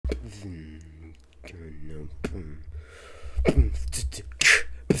You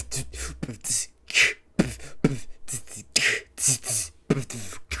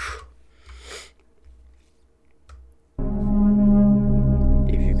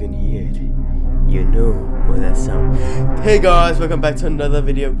know what that sound. Hey guys, welcome back to another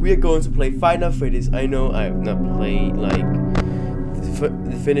video. We are going to play Five Nights At Freddy's. I know I have not played like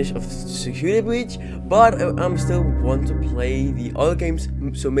the finish of Security Breach, but I'm still want to play the other games,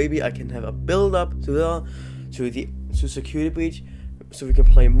 so maybe I can have a build up to Security Breach, so we can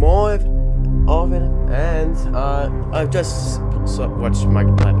play more of it. And I've just watched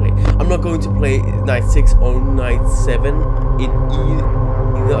Markiplier play. I'm not going to play night 6 or night 7 in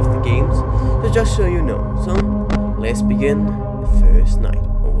either of the games, so just so you know. So let's begin the first night.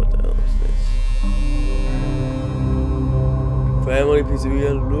 Oh, what the hell is this? Family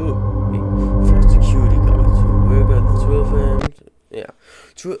pizzeria looking for security guards to work at the 12 a.m. Yeah,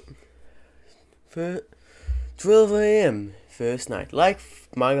 12 a.m. first night, like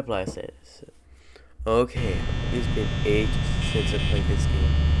Markiplier says. Okay, it's been ages since I played this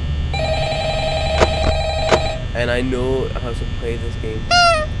game, and I know how to play this game. What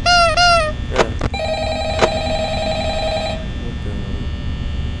the hell?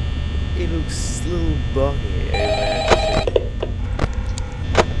 It looks a little buggy, I have to say.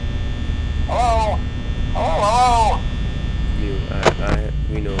 Hello? Hello?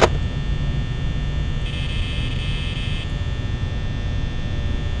 We know.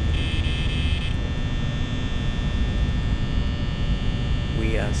 We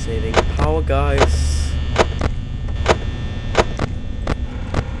are saving power, guys.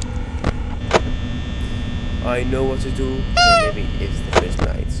 I know what to do. Yeah, maybe it's the first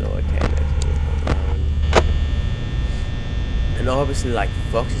night, so I can't actually go around. And obviously, like,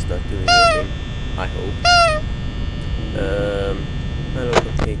 Fox is not doing anything. I hope. Hello,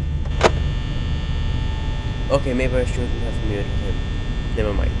 pig. Okay, maybe I shouldn't have muted him.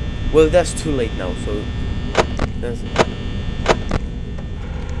 Never mind. Well, that's too late now, so that's it.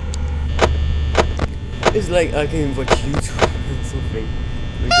 It's like I can watch YouTube or something.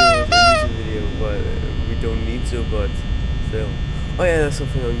 We can watch a YouTube video, but we don't need to, but still. Oh yeah, there's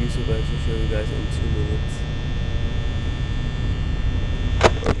something on YouTube I should show you guys in 2 minutes.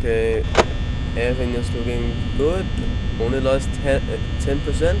 Okay, everything is looking good. Only lost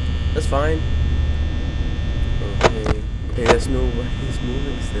 10%. That's fine. Okay, there's nobody who's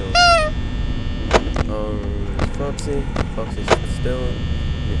moving still. Foxy. Foxy's still in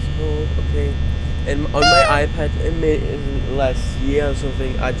his hole. Okay. And on my iPad last year or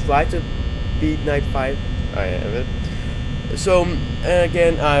something, I tried to beat night 5. I have it. So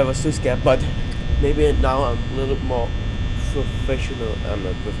again, I was too scared, but maybe now I'm a little more professional. I'm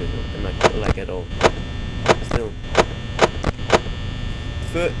not professional, I'm not like at all. Still.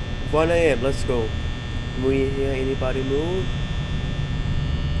 1 a.m. Let's go. Can we hear anybody move?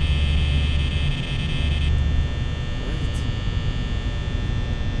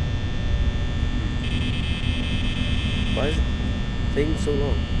 Why is it taking so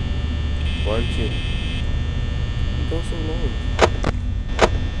long? 1, 2. It goes so long.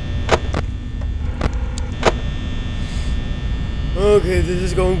 Okay, this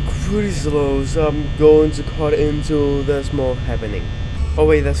is going pretty slow, so I'm going to cut into there's more happening. Oh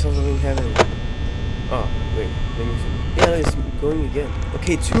wait, there's something happening. Oh, wait, let me see. Yeah, it's going again.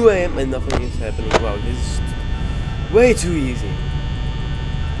 Okay, 2 a.m. and nothing is happening. Wow, this is way too easy.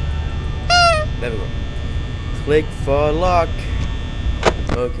 There we go. Click for luck.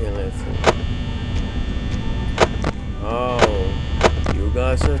 Okay, let's see. Oh, you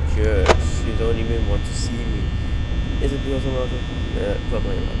guys are jerks. You don't even want to see me. Is it because I'm not?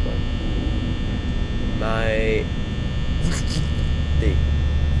 Probably not, but my day.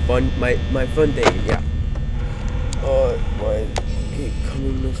 My fun day, yeah. Oh, my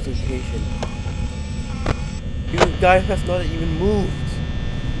coming notification. You guys have not even moved.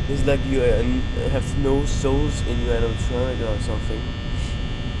 It's like you have no souls in your animatronic or something.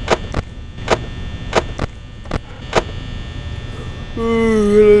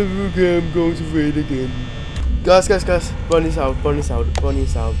 Okay, I'm going to wait again. Guys, Bunny's out.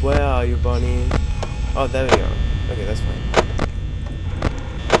 Where are you, Bunny? Oh, there we go. Okay, that's fine.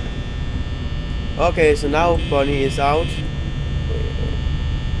 Okay, so now Bunny is out.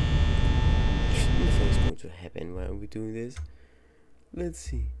 Nothing's going to happen while we're doing this. Let's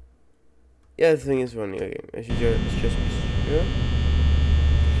see. Yeah, the thing is running. Okay, I should just be sure.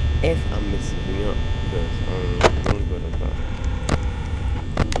 If I'm missing up, because I'm really good at that.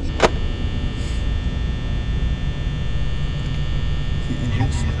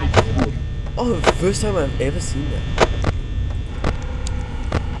 Oh, the first time I've ever seen that.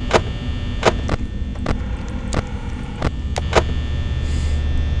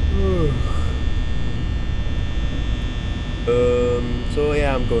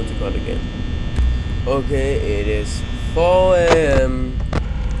 I'm going to call again. Okay, it is 4 AM.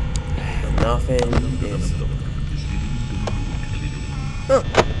 Nothing is. Huh.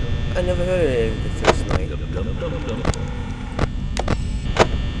 I never heard of it the first night.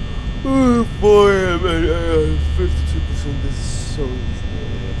 4 AM and 52%. This is so easy.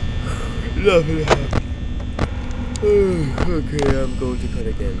 Nothing happened. Okay, I'm going to cut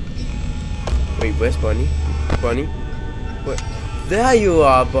again. Wait, where's Bunny? Bunny? What? There you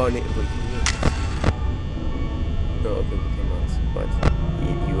are, Bunny. Wait, no, okay, we cannot. But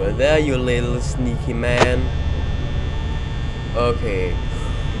you are there, you little sneaky man. Okay.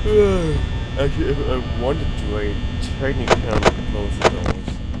 Actually, if I wanted to, I technically can close the doors.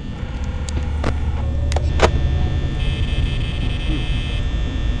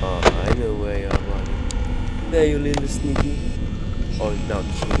 Oh, I know where you are, Bunny. There, you little sneaky. Oh, now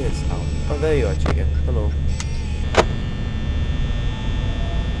chicken is out. Oh, there you are, chicken. Hello.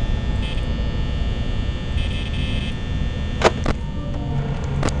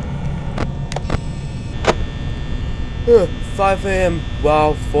 Huh, 5 AM.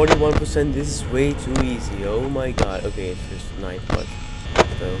 Wow, 41%. This is way too easy. Oh my god. Okay, it's just night, but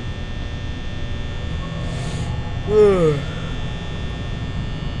still.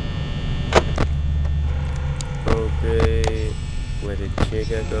 Okay. Where did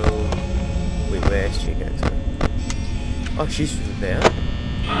Chica go? Wait, where's Chica? Oh, she's there.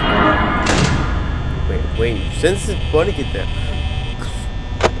 Wait. Since did Bunny get there?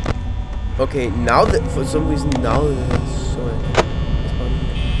 Okay, now that for some reason now that it's so is Bunny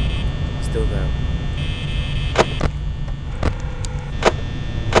still there?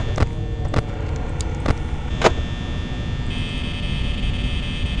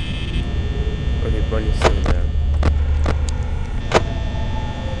 Okay, Bunny's still there.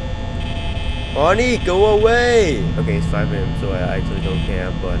 Bunny, go away! Okay, it's 5 AM, so I actually don't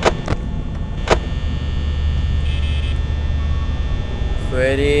care, but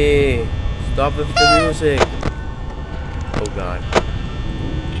Freddy, stop with the music! Oh god.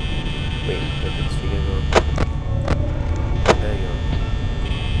 Wait, where did she go? There you go.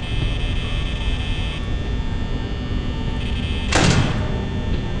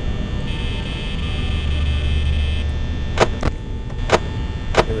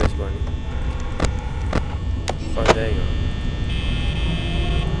 Where's Bunny? Oh, there you go.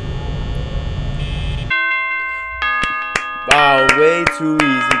 Wow, way too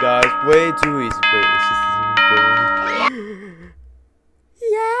easy, guys. Way too easy. Wait, it's just even going.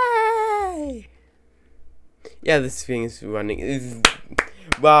 Yay! Yeah, this thing is running.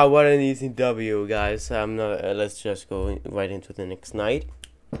 Wow, what an easy W, guys. I'm not. Let's just go right into the next night.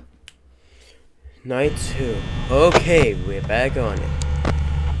 Night 2. Okay, we're back on it.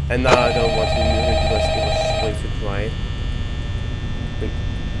 And now I don't want to move it because it was way too quiet. Wait.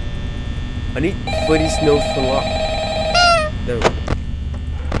 I need Freddy's nose to lock. There we go.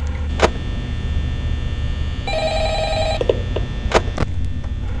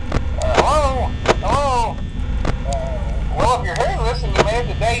 Hello? Hello? Well, if you're hearing this and you made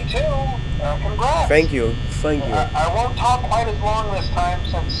it to day 2, congrats. Thank you. Thank you. I won't talk quite as long this time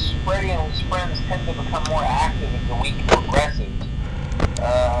since Freddy and his friends tend to become more active as the week progresses.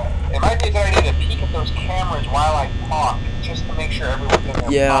 It might be a good idea to peek at those cameras while I talk, just to make sure everyone's in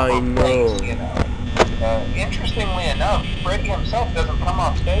their proper place, you know. Interestingly enough, Freddy himself doesn't come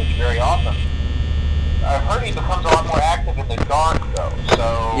off stage very often. I've heard he becomes a lot more active in the dark, though,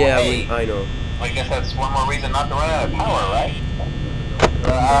 so... Yeah, hey, I know. I guess that's one more reason not to run out of power, right?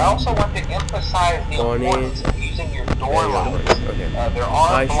 I also want to emphasize the importance of using your door lights. Okay. There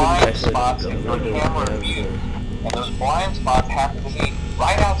are blind spots in your camera view, and those blind spots happen to be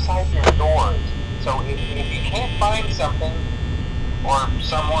right outside your doors. So if you can't find something or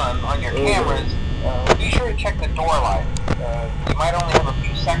someone on your cameras, be sure to check the door light. You might only have a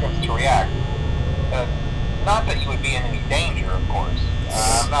few seconds to react. Not that you would be in any danger, of course.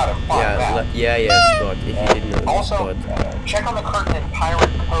 I'm not implying that. Yeah, Scott, if you didn't know. Also, check on the curtain in Pirate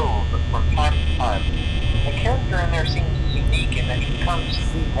Cove from time to time. The character in there seems unique in that he becomes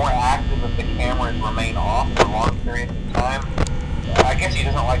more active if the cameras remain off for long periods of time. I guess he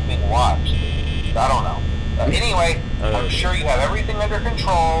doesn't like being watched. I don't know. Anyway, I'm sure you have everything under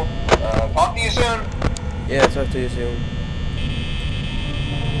control. Talk to you soon. Yeah, talk to you soon.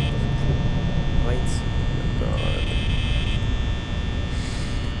 Lights.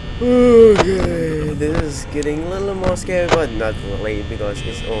 Okay, this is getting a little more scary, but not really because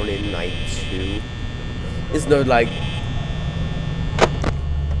it's only night 2. It's not like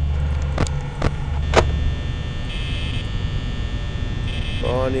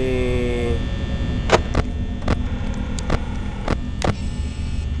Bonnie.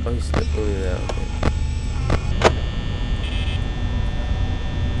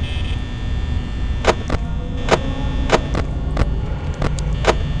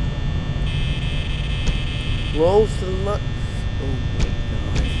 close to the line. Oh my god.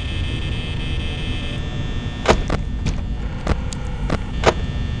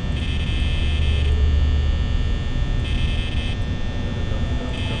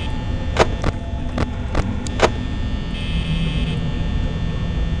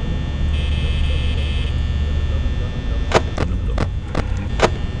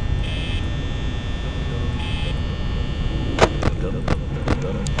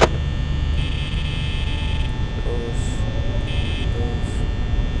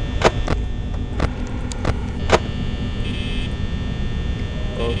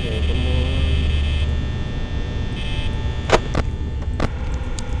 Okay, come on.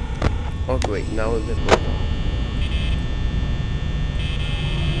 Oh great, now we're good.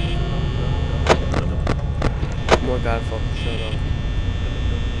 More Godfall, shut up.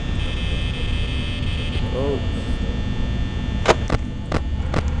 Oh.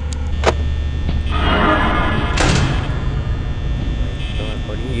 Oh my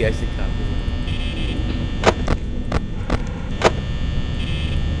god, he actually got me.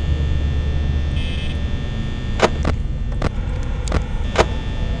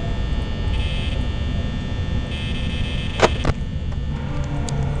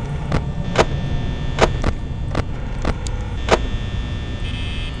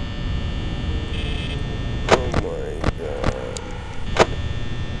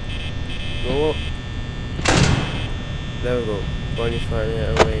 Go up. There we go. Bonnie finally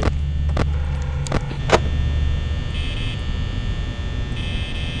away.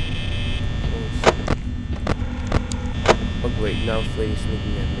 Oh great, now Freddy's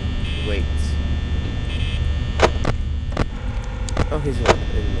looking at me. Wait. Oh, he's not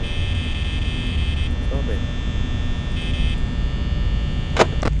anymore. Stop it.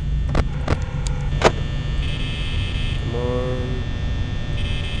 Come on.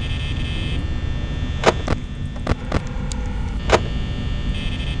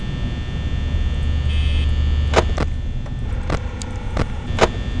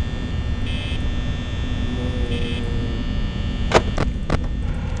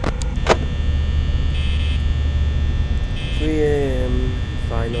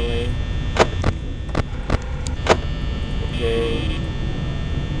 Finally. Okay.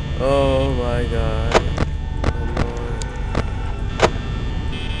 Oh my god. Come on.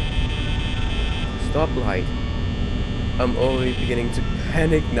 Stop light. I'm already beginning to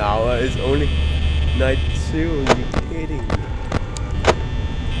panic now. It's only night 2. Are you kidding me?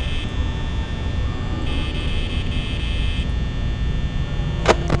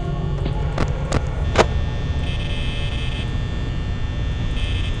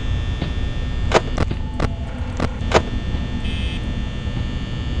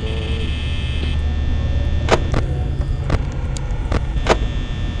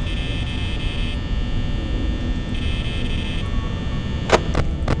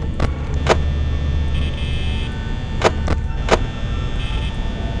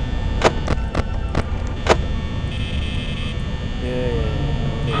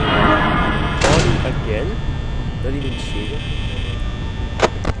 Again? Not even shooting?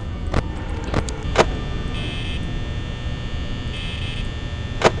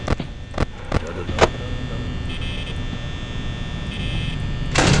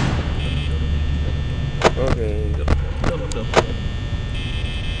 Okay.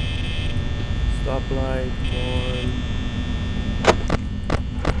 Stoplight, one.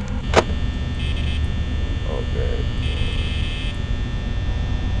 Okay.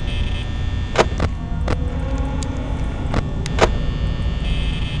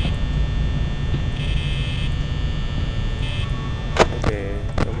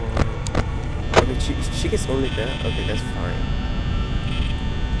 She gets only that? Okay, that's fine.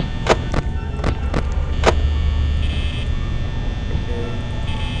 Okay.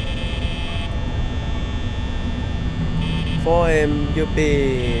 4 AM, you'll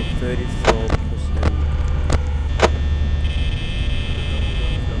be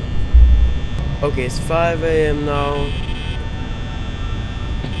 34%. Okay, it's 5 AM now.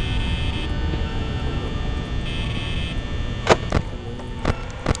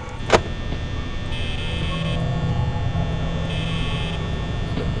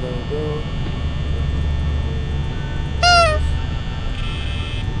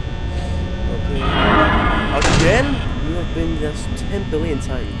 Again? You have been just 10 billion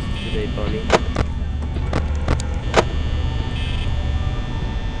times today, Bonnie.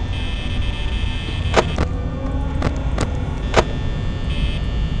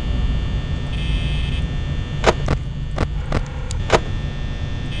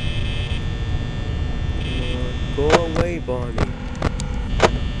 Go away, Bonnie.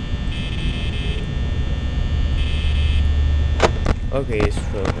 Okay, it's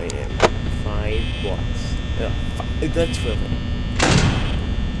 12 AM. 5 watts. That's 12 AM.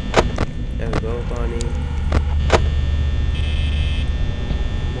 There we go, Bonnie.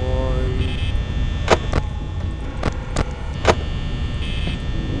 Come on.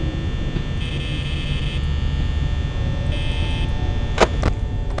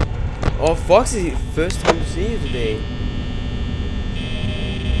 Oh, Foxy, first time to see you today.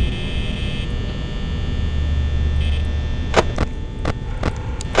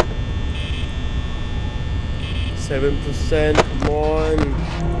 %, come on.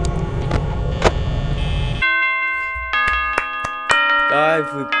 Guys,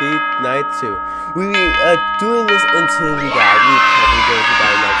 we beat night 2. We are doing this until we die. We probably going to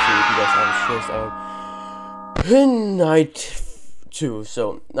die night 2 because I'm stressed out in night 2.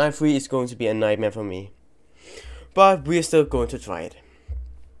 So night 3 is going to be a nightmare for me. But we're still going to try it.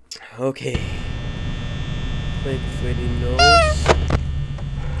 Okay. Like Freddy knows.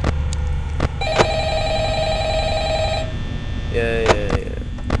 Yeah.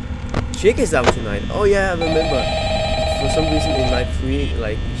 Chick is out tonight. Oh yeah, I remember. For some reason in night 3,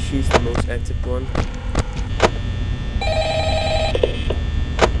 like, she's the most active one.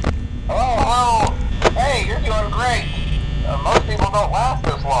 Hello. Hey, you're doing great. Most people don't last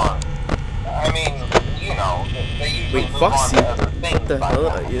this long. I mean, you know, they usually move Foxy, on to other things. what the hell?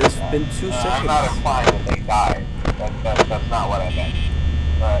 It's been 2 seconds. I'm not implying that they died. That's not what I meant.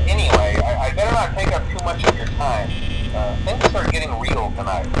 Anyway, I better not take up too much of your time. Things are getting real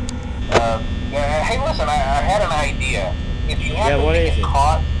tonight. Hey, listen, I had an idea. If you happen to get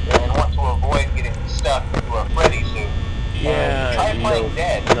caught and want to avoid getting stuck into a Freddy suit, try playing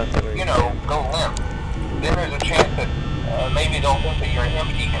dead. You know, go limp. Then there's a chance that maybe they'll think that you're an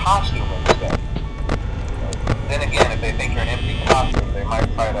empty costume instead. Then again, if they think you're an empty costume, they might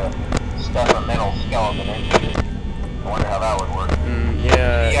try to stuff a mental skeleton into you. I wonder how that would work.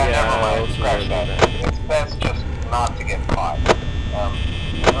 Yeah, never mind. Scratch that. It's best just not to get caught.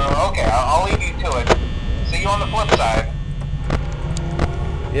 Okay, I'll leave you to it. See you on the flip side.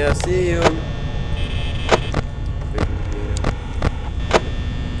 Yeah, see you.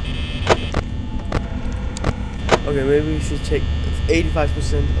 Okay, maybe we should check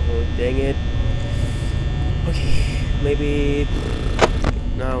 85%. Oh, dang it. Okay, maybe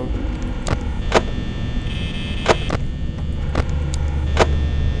now.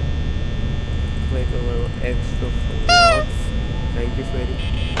 Click a little extra for love. Thank you, Freddy.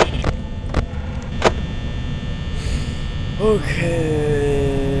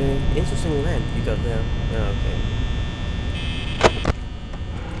 Okay. Interesting land you got there. Yeah, okay.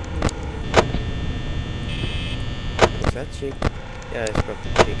 Is that chick? Yeah, it's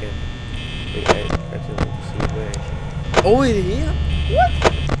probably chicken. Wait, I actually want to see where is she? Oh, it's here? What?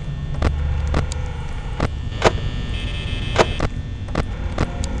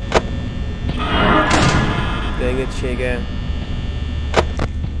 Dang it, chicken.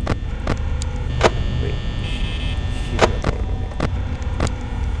 Wait. She's not going over there.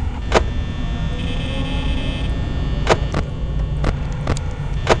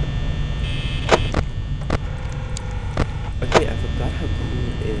 Okay, I forgot how cool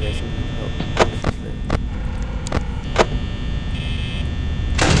it is. I should help.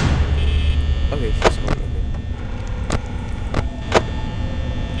 Okay, she's going over there.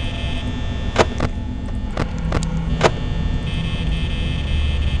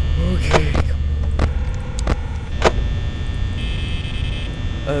 Okay, come on.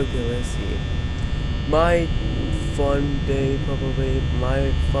 Okay, let's see. My fun day, probably.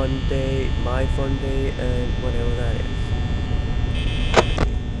 My fun day, and whatever that is.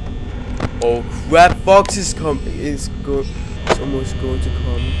 Oh crap! Fox is it's almost going to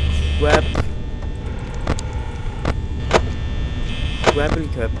come. Crap! Crappily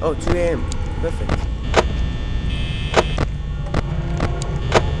crap! Oh, 2 AM. Perfect.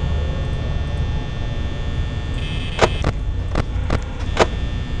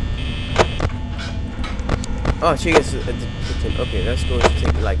 Oh, she gets at the kitchen. Okay, that's going to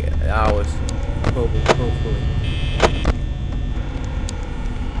take like hours. Hopefully.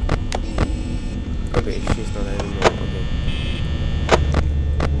 Okay, she's not anymore. Okay.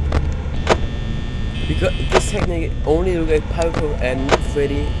 Because this technique only looks like Paco and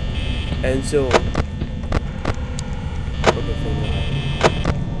Freddy, and so. Okay, fine.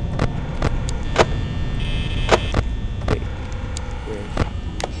 Wait, where is she?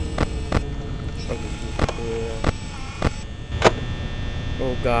 Okay, she's there.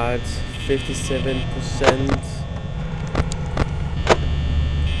 Oh God, 57%.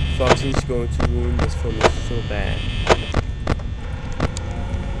 Foxy's going to ruin this for me so bad.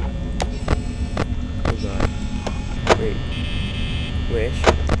 Oh God. Wait. Where is she?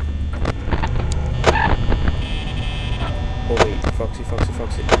 Oh wait, Foxy.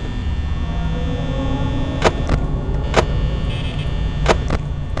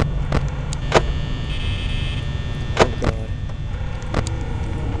 Oh god.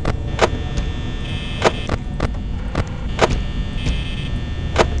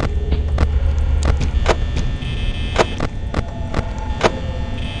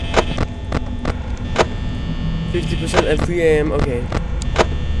 %, at 3 AM, okay.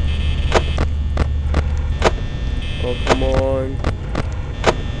 Oh, come on.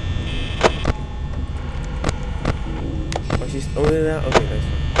 Oh, she's only that? Okay, that's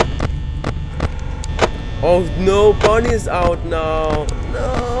fine. Oh no, Bonnie is out now.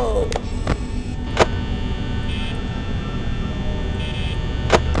 No.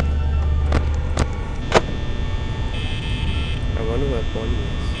 I wonder where Bonnie is.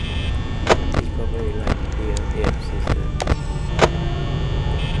 He's probably like here. Yep, she's there.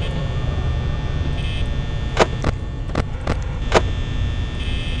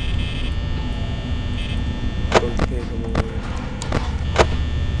 Okay, come on.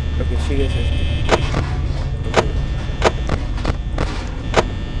 Okay, she gets us. Okay.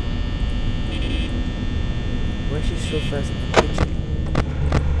 Why is she so fast in the kitchen?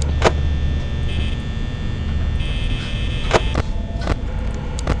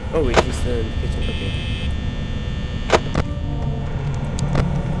 Oh wait, she's still in the kitchen, okay.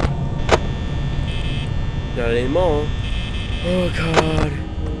 Not anymore. Oh god.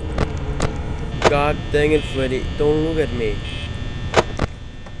 God dang it, Freddy. Don't look at me.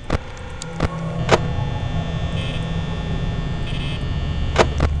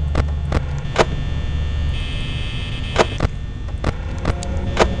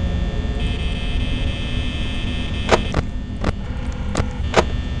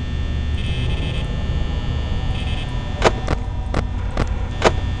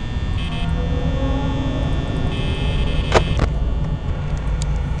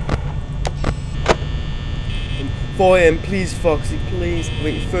 For him, please, Foxy, please.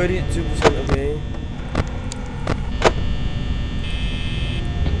 Wait, 32%, okay.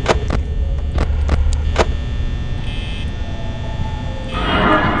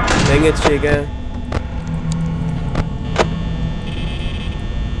 Dang it, chica.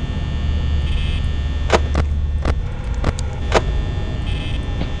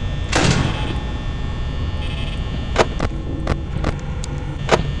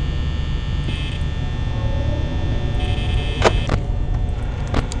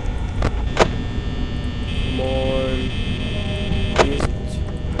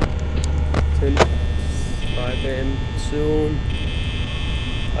 Soon.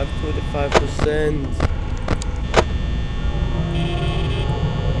 Up to 25%.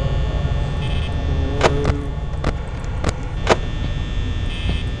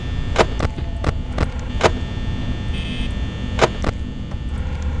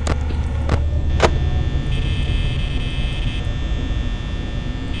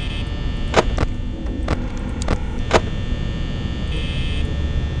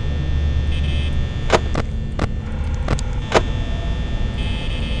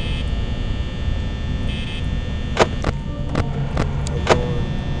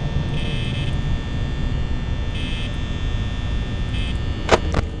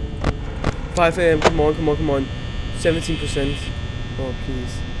 Five AM, come on. 17%. Oh,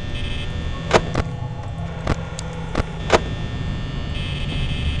 please.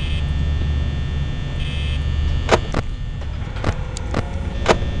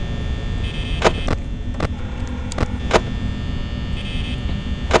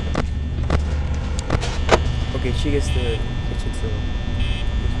 Okay, she gets the kitchen still.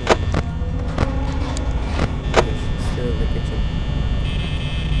 Okay, she's still in the kitchen.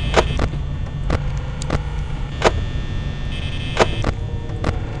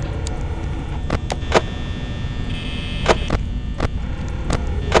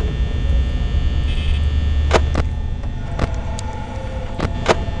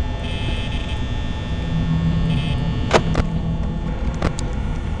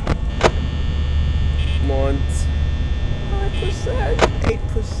 Come on. 5%,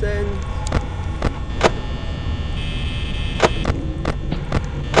 8%.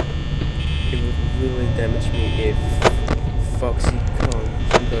 It would really damage me if Foxy comes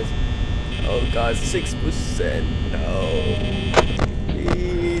because, oh god, 6%. No,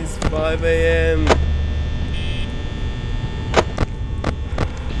 please, 5 AM.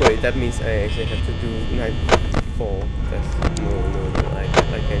 Wait, that means I actually have to do night 4. That's no,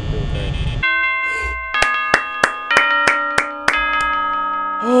 I can't do that.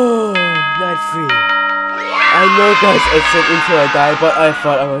 Oh, night 3. I know, guys, I said until I die, but I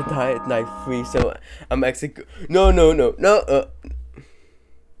thought I would die at night 3, so I'm actually no.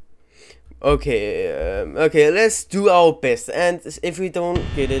 Okay, okay, let's do our best, and if we don't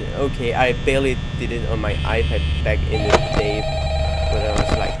get it, okay, I barely did it on my iPad back in the day when I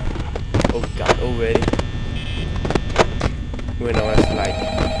was like, oh god, already. When I was like,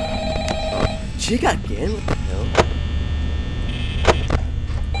 oh, chick again, what the hell?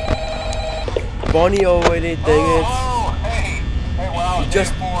 Bonnie already, dang it. Oh, hey, wow,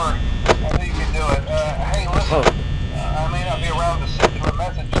 Just I knew you could do it. Hey, listen, I may not be around to send you a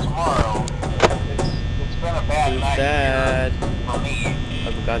message tomorrow. It's been a bad night here for me. I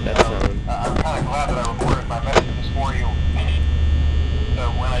forgot that sound. I'm kind of glad that I recorded my messages for you. So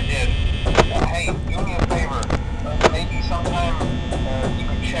when I did, hey, do me a favor. Maybe sometime you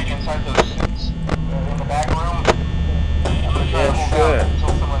could check inside those suits in the back room. I'm gonna try to hold out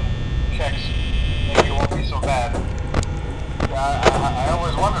until someone checks. Maybe it won't be so bad. I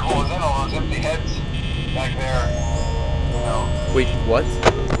always wondered what was in all those empty heads back there. You know. Wait, what?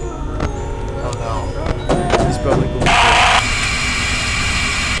 Oh no. He's probably going to...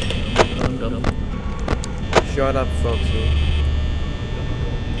 Shut up, Foxy.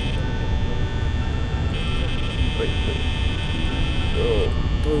 Wait. Oh,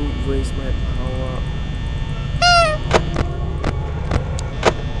 don't waste my power.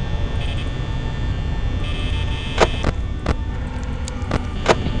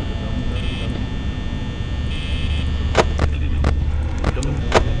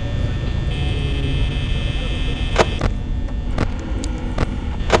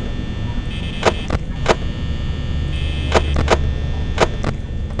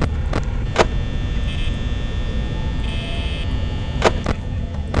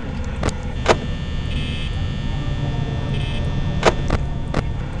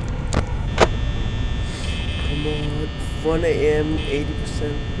 Come on, 1 AM,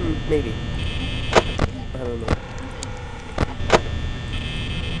 80%? Maybe. I don't know.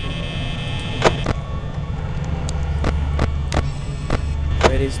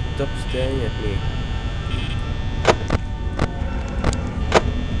 Freddy, stop staring at me.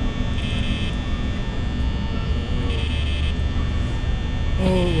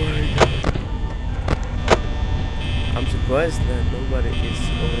 Oh my god. I'm surprised that nobody is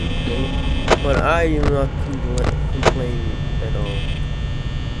on me, but I am not complaining at all.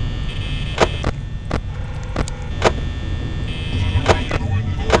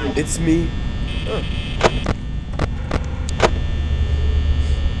 It's me. Oh.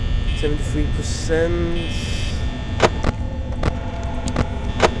 73%.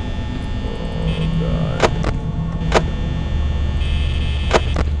 Oh god.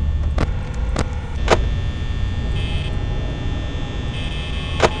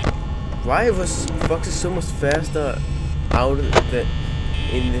 Why was Foxy so much faster out in the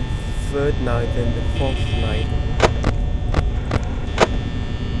 3rd night than the 4th night?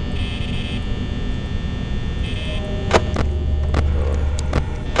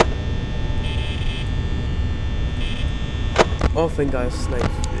 Oh, thank God, it's like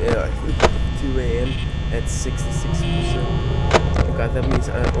 2 AM at 66%. Oh god, that means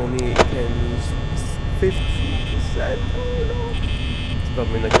I only can lose 50%. Oh no. It's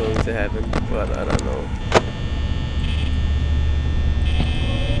probably not going to happen, but I don't know.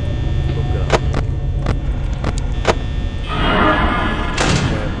 Oh god.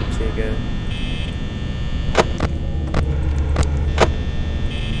 Yeah, chicken.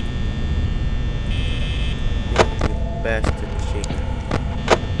 You bastard chicken.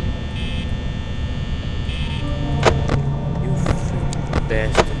 You freaking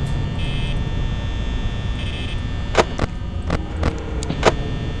bastard.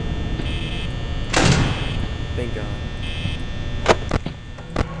 Thank God.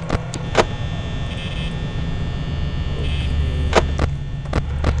 Okay.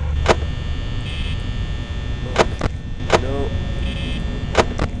 No.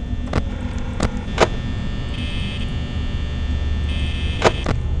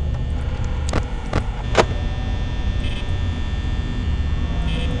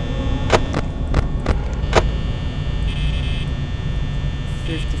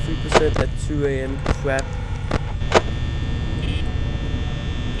 53% at 2 AM. Crap.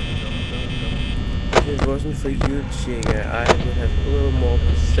 If it wasn't for you, Chiga, I would have a little more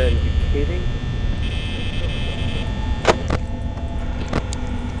percent. You kidding?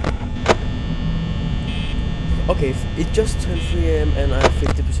 Okay, it just turned 3 AM and I have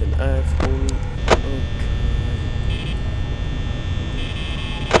 50%. I have only... Oh god.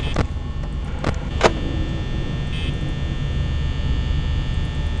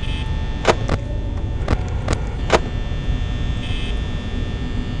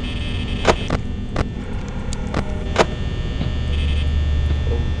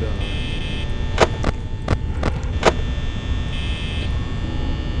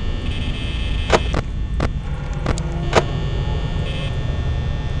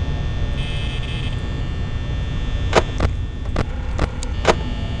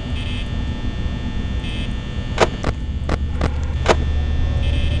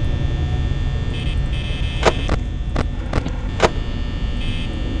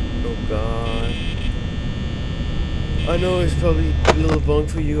 I know it's probably a little bunk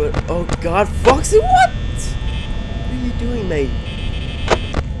for you. Oh God, Foxy, what? What are you doing, mate?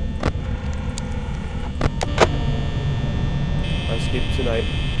 I'll skip tonight.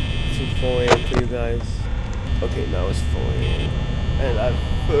 It's 4 AM for you guys. Okay, now it's 4 AM. And I've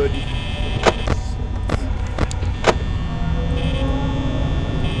 30.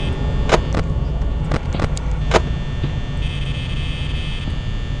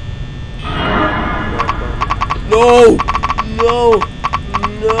 No! No!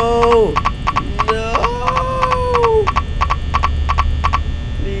 No! No!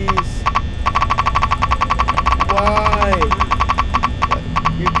 Please. Why?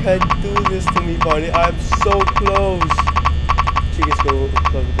 You can't do this to me, buddy. I'm so close. Chick is probably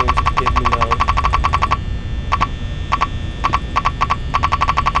going to hit me now.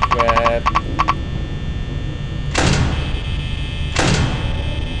 Crap.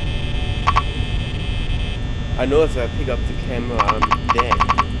 I know if I pick up the camera, I'm dead.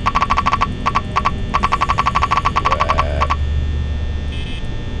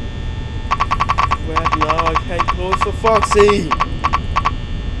 Crap, now I can't close for Foxy!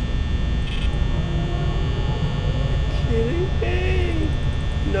 You're kidding me?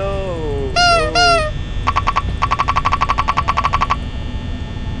 No, no.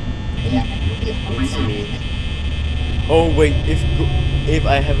 It's me. Oh wait, if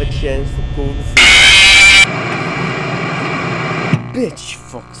I have a chance for golden food. Bitch,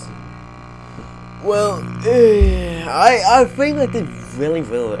 Foxy. Well, I think I did really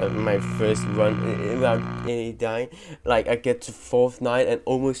well at my first run without any dying. Like, I get to 4th night and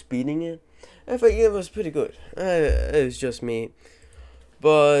almost beating it. I think it was pretty good. It was just me.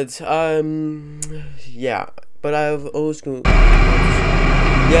 But, yeah. But I've also...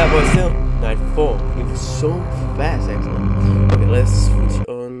 Yeah, but still, night 4. It was so fast, actually. Okay, let's switch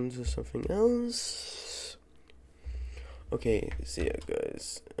on to something else. Okay, see ya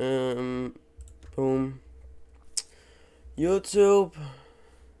guys. Boom. YouTube.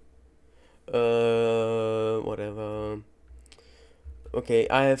 Whatever. Okay,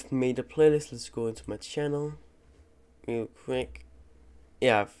 I have made a playlist. Let's go into my channel real quick.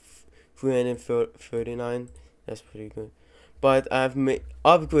 Yeah, 339. That's pretty good. But I've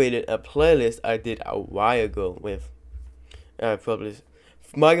upgraded a playlist I did a while ago with probably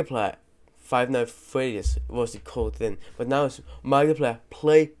Markiplier. Five Nights at Freddy's was it called then, but now it's Markiplier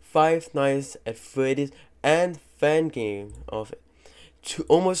play Five Nights at Freddy's and fan game of it.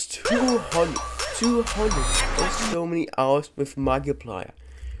 Almost 200. There's so many hours with Markiplier.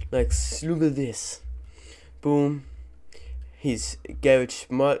 Like, look at this. Boom. His garage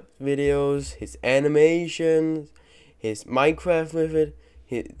mod videos, his animations, his Minecraft with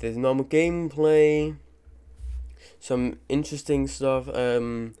it, the normal gameplay, some interesting stuff.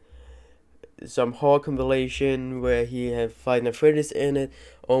 Some horror compilation where he had Five Nights at Freddy's in it,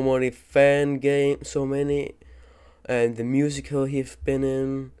 almost fan game, so many, and the musical he's been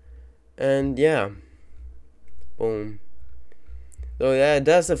in, and yeah, boom. So yeah,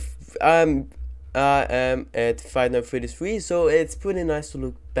 that's I am at Five Nights at Freddy's 3, so it's pretty nice to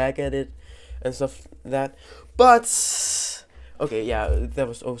look back at it and stuff like that. But okay, yeah, that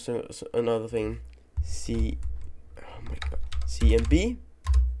was also another thing. Oh my god, CMB.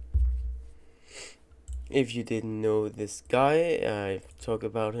 If you didn't know this guy, I've talked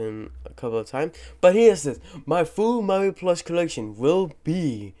about him a couple of times. But here's this. My full Mario Plus collection will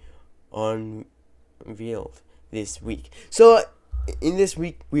be unveiled this week. So, in this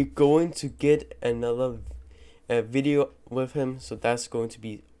week, we're going to get another video with him. So, that's going to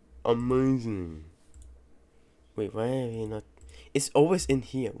be amazing. Wait, why are you not... It's always in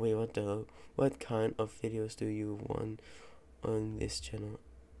here. Wait, what the hell? What kind of videos do you want on this channel?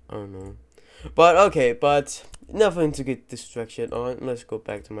 I don't know. But okay, but nothing to get distraction on. Let's go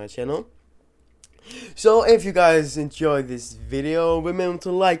back to my channel. So if you guys enjoyed this video, remember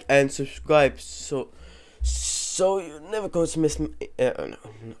to like and subscribe so you're never going to miss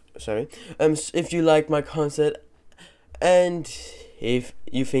sorry. If you like my content and if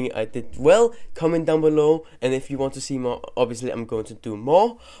you think I did well, comment down below. And if you want to see more, obviously I'm going to do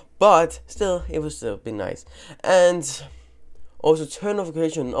more, but still, it would still be nice. And also turn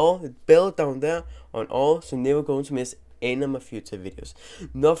notification on all, the bell down there on all, so you're never going to miss any of my future videos.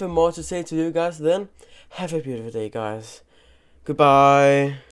 Nothing more to say to you guys then. Have a beautiful day, guys. Goodbye.